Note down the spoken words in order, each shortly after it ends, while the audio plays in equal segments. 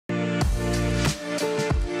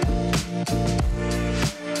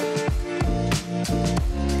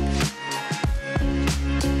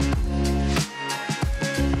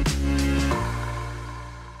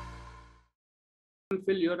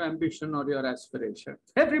fulfill your ambition or your aspiration.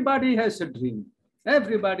 Everybody has a dream.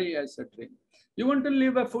 Everybody has a dream. You want to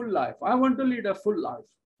live a full life. I want to lead a full life.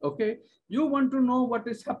 Okay. You want to know what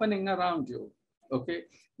is happening around you. Okay.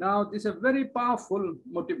 Now, this is a very powerful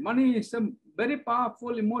motive. Money is a very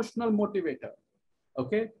powerful emotional motivator.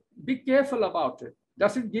 Okay. Be careful about it.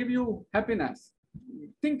 Does it give you happiness?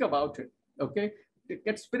 Think about it. Okay.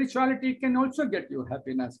 Spirituality can also get you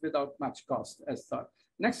happiness without much cost as such.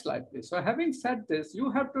 Next slide, please. So having said this,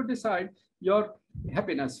 you have to decide your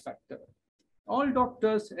happiness factor. All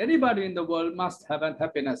doctors, anybody in the world must have a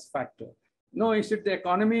happiness factor. No, is it the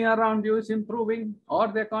economy around you is improving or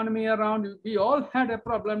the economy around you? We all had a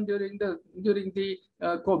problem during the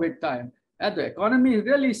COVID time. And the economy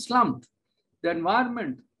really slumped. The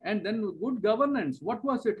environment and then good governance. What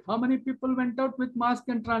was it? How many people went out with mask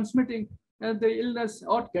and transmitting the illness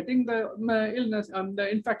or getting the illness and the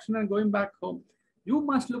infection and going back home? You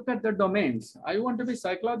must look at the domains. I want to be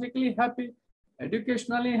psychologically happy,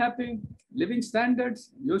 educationally happy, living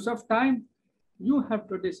standards, use of time. You have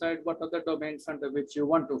to decide what are the domains under which you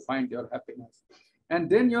want to find your happiness. And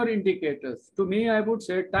then your indicators. To me, I would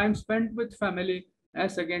say time spent with family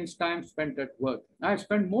as against time spent at work. I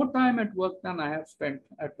spend more time at work than I have spent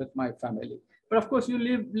with my family. But of course, you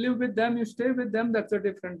live with them, you stay with them. That's a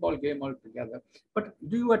different ball game altogether. But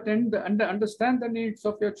do you understand the needs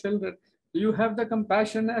of your children? Do you have the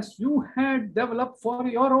compassion as you had developed for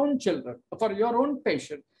your own children, for your own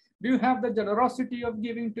patient? Do you have the generosity of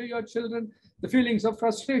giving to your children, the feelings of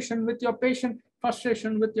frustration with your patient,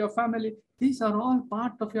 frustration with your family? These are all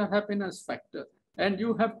part of your happiness factor. And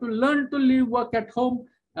you have to learn to leave work at home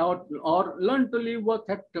or learn to leave work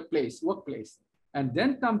at the workplace, and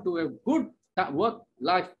then come to a good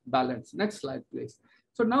work-life balance. Next slide, please.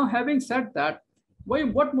 So now having said that,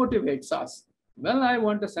 what motivates us? Well, I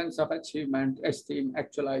want a sense of achievement, esteem,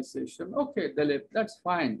 actualization. Okay, Dilip, that's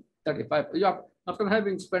fine. 35. After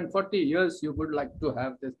having spent 40 years, you would like to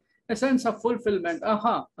have this. A sense of fulfillment.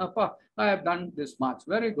 I have done this much.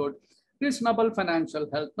 Very good. Reasonable financial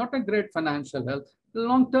health, not a great financial health.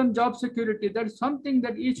 Long-term job security, that is something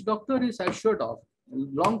that each doctor is assured of.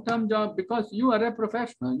 Long-term job, because you are a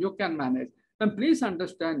professional, you can manage. And please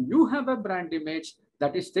understand, you have a brand image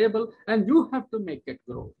that is stable and you have to make it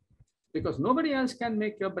grow. Because nobody else can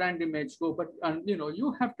make your brand image go, but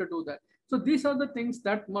you have to do that. So these are the things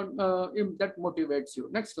that motivates you.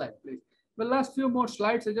 Next slide, please. The last few more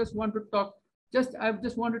slides, I just want to talk. I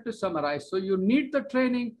just wanted to summarize. So you need the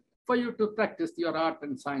training for you to practice your art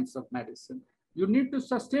and science of medicine. You need to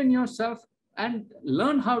sustain yourself and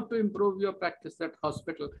learn how to improve your practice at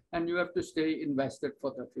hospital, and you have to stay invested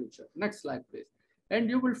for the future. Next slide, please. And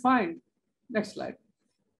you will find, next slide.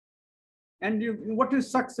 And what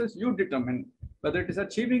is success? You determine whether it is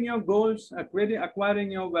achieving your goals,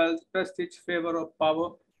 acquiring your wealth, prestige, favor, or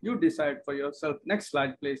power. You decide for yourself. Next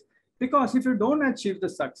slide, please. Because if you don't achieve the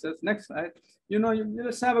success, next slide, you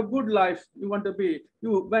just have a good life. You want to be,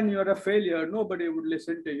 when you're a failure, nobody would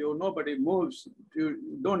listen to you. Nobody moves. You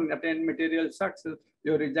don't attain material success.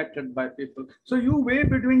 You're rejected by people. So you weigh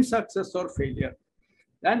between success or failure.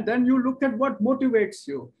 And then you look at what motivates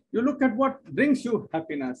you. You look at what brings you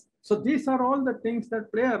happiness. So these are all the things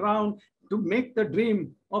that play around to make the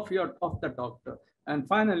dream of the doctor. And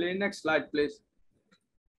finally, next slide, please.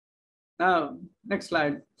 Now, next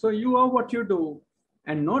slide. So you are what you do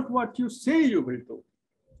and not what you say you will do.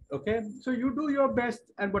 Okay. So you do your best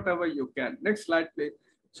and whatever you can. Next slide, please.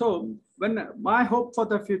 So when my hope for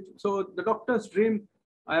the future, so the doctor's dream,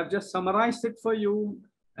 I have just summarized it for you.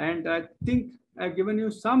 And I think I've given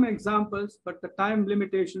you some examples, but the time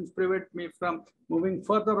limitations prevent me from moving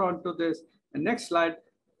further on to this. And next slide.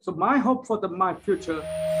 So my hope for my future